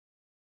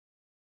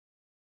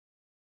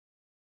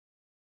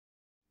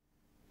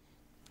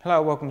Hello,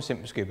 welcome to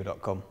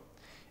simplyscuba.com.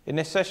 In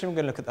this session we're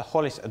going to look at the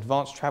Hollis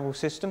Advanced Travel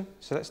System,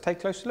 so let's take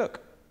a closer look.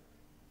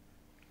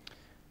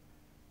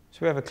 So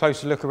we have a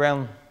closer look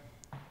around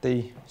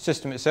the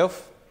system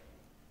itself.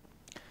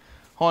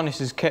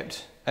 Harness is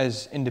kept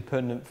as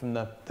independent from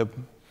the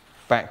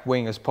back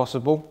wing as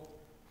possible,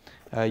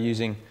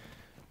 using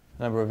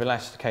a number of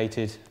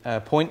elasticated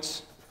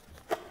points.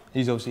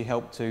 These obviously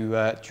help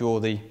to draw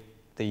the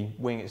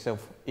wing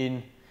itself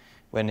in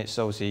when it's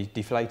obviously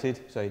deflated,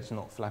 so it's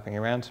not flapping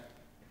around.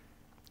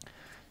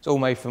 It's all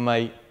made from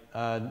a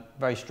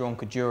very strong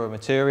Cordura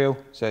material,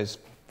 so it's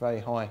very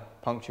high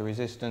puncture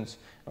resistance.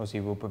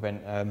 Obviously will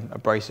prevent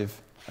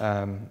abrasive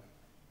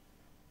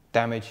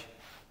damage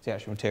to the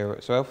actual material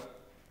itself.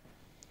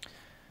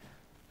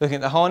 Looking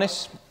at the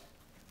harness,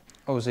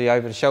 obviously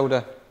over the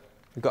shoulder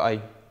we've got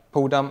a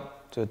pull dump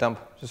to a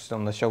dump just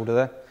on the shoulder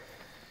there,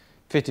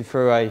 fitted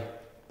through a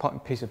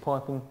piece of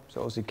piping,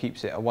 so obviously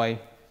keeps it away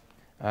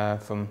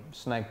from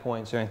snag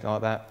points or anything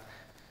like that.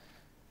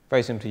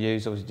 Very simple to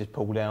use, obviously just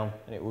pull down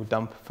and it will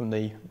dump from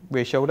the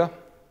rear shoulder.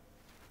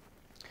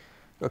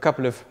 Got a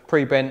couple of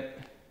pre-bent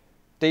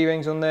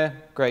D-rings on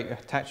there, great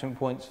attachment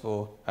points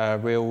for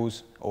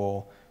reels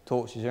or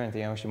torches or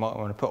anything else you might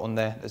want to put on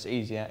there that's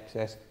easy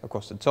access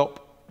across the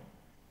top.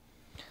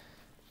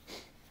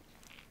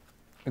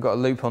 We've got a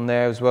loop on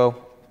there as well,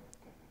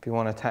 if you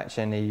want to attach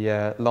any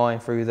line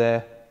through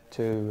there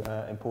to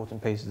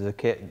important pieces of the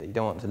kit that you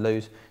don't want to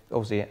lose.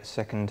 Obviously a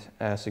second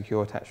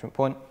secure attachment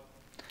point.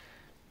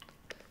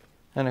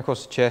 And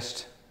across the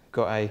chest,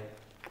 got a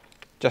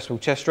adjustable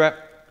chest strap,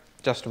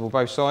 adjustable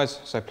both sides,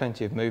 so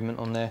plenty of movement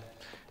on there.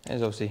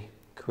 There's obviously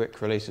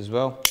quick release as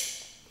well.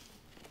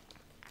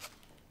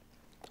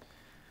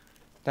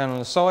 Down on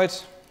the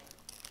sides,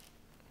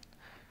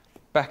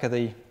 back of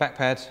the back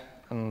pad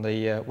on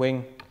the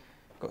wing,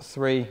 got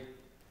 3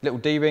 little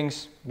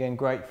D-rings, again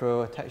great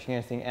for attaching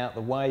anything out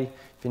the way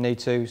if you need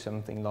to,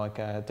 something like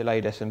a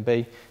delayed SMB.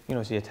 You can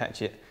obviously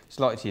attach it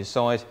slightly to your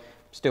side.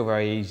 Still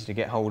very easy to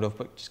get hold of,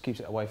 but just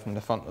keeps it away from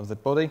the front of the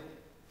body.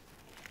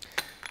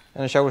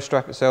 And the shoulder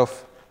strap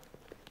itself,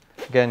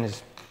 again,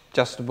 is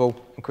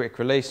adjustable and quick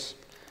release.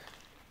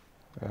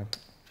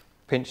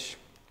 Pinch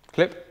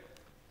clip,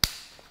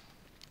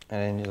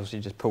 and then you obviously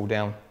just pull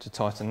down to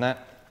tighten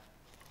that.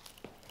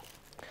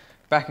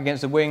 Back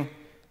against the wing,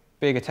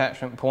 big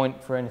attachment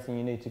point for anything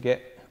you need to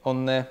get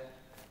on there.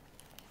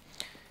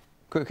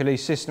 Quick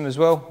release system as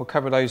well, we'll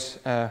cover those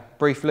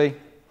briefly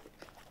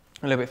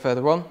a little bit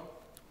further on.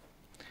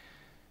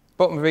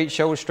 Bottom of each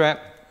shoulder strap,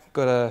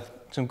 got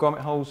some grommet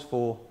holes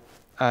for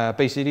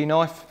BCD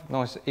knife,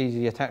 nice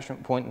easy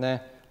attachment point there.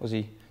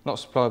 Obviously not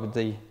supplied with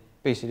the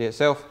BCD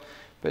itself,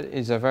 but it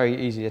is a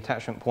very easy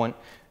attachment point.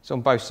 It's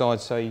on both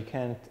sides, so you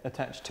can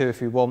attach 2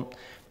 if you want,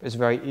 but it's a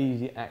very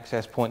easy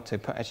access point to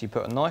actually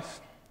put a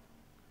knife.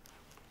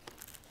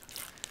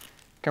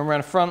 Come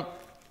around the front,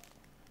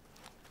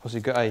 obviously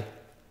got a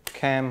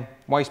cam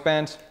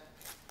waistband,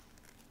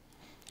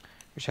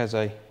 which has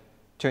a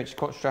 2-inch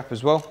crotch strap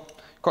as well.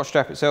 Crotch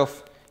strap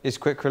itself is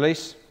quick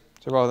release,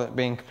 so rather than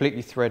being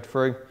completely thread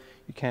through,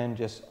 you can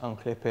just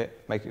unclip it,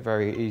 make it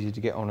very easy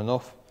to get on and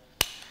off.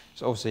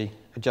 It's obviously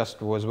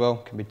adjustable as well,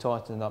 can be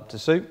tightened up to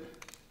suit.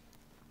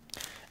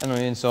 And on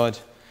the inside,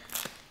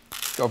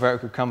 got a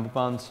Velcro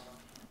cummerbund,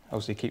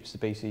 obviously keeps the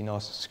BC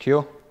nice and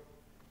secure.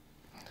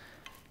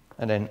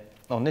 And then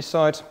on this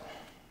side,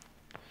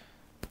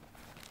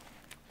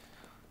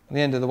 on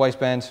the end of the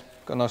waistband,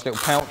 got a nice little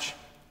pouch.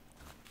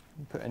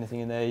 Put anything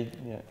in there,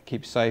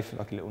 keep it safe,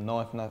 like a little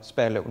knife, a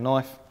spare little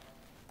knife.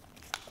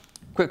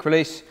 Quick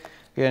release,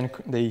 again,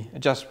 the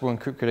adjustable and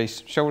quick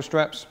release shoulder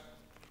straps.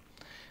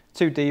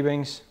 2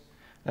 D-rings,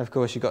 and of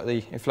course you've got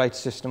the inflator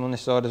system on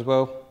this side as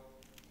well.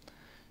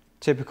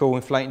 Typical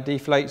inflate and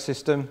deflate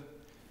system.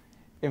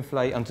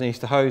 Inflate underneath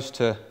the hose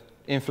to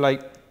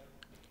inflate.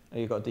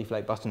 You've got a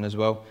deflate button as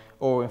well,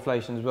 or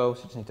inflation as well,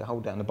 so you just need to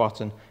hold down the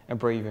button and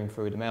breathe in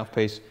through the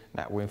mouthpiece, and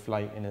that will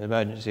inflate in an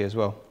emergency as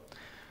well.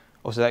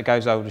 Also that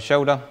goes over the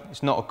shoulder.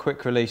 It's not a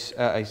quick release,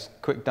 a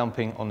quick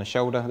dumping on the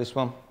shoulder, this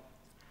one.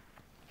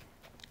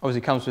 Obviously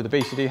comes with a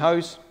BCD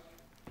hose.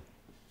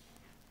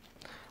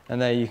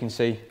 And there you can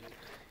see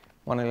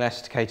 1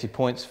 elasticated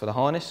points for the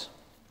harness.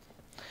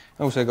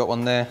 Also got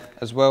one there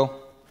as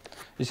well.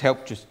 This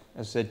helps just,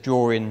 as I said,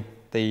 draw in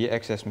the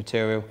excess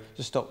material,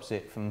 just stops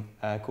it from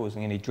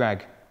causing any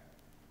drag.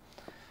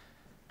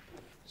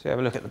 So have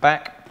a look at the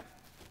back.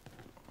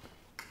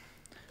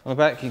 On the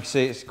back you can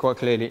see it's quite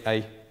clearly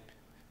a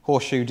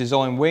horseshoe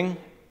design wing.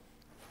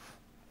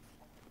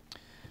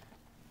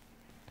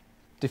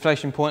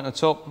 Deflation point on the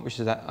top, which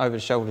is that over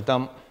the shoulder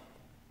dump.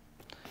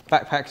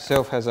 Backpack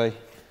itself has a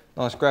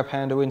nice grab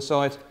handle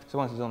inside, so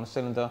once it's on the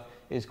cylinder,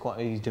 it is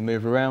quite easy to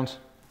move around.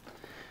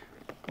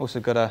 Also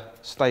got a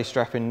stay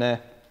strap in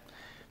there.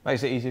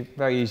 Makes it easy,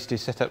 very easy to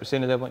set up the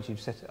cylinder. Once you've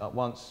set it up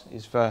once,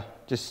 is for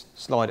just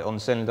slide it on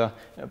the cylinder,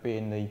 it'll be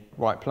in the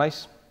right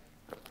place.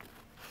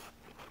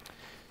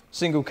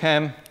 Single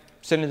cam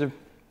cylinder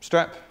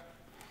strap,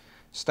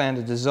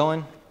 standard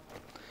design.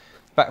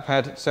 Back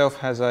pad itself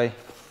has a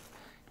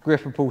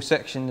grippable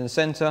section in the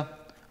centre,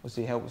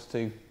 obviously helps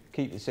to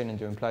keep the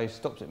cylinder in place,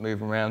 stops it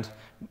moving around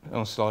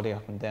and sliding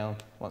up and down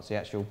once the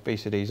actual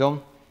BCD is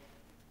on.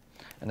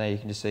 And there you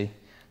can just see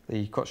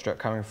the crotch strap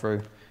coming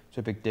through to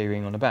a big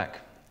D-ring on the back.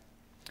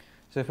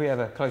 So if we have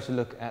a closer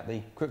look at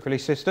the quick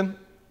release system,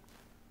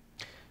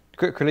 the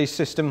quick release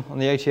system on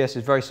the ATS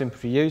is very simple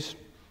to use.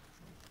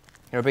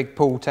 There are a big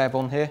pull tab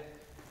on here.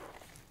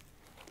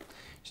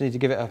 Just need to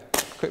give it a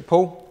quick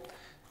pull,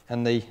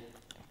 and the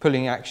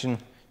pulling action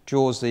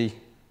draws the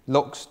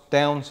locks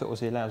down, so it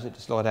also allows it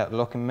to slide out the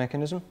locking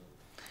mechanism.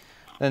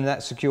 Then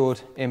that's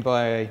secured in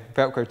by a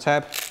Velcro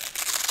tab.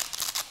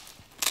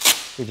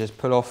 We just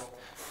pull off,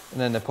 and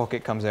then the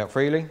pocket comes out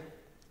freely.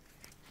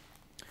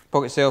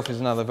 Pocket itself is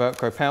another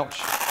Velcro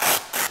pouch,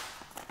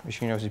 which you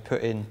can obviously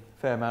put in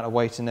a fair amount of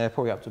weight in there,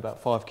 probably up to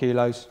about 5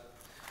 kilos.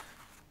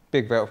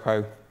 Big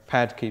Velcro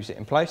pad keeps it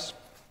in place.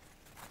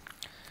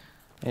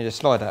 And you just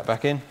slide that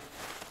back in,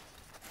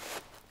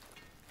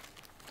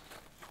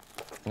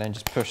 and then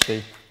just push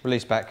the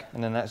release back,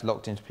 and then that's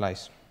locked into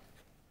place.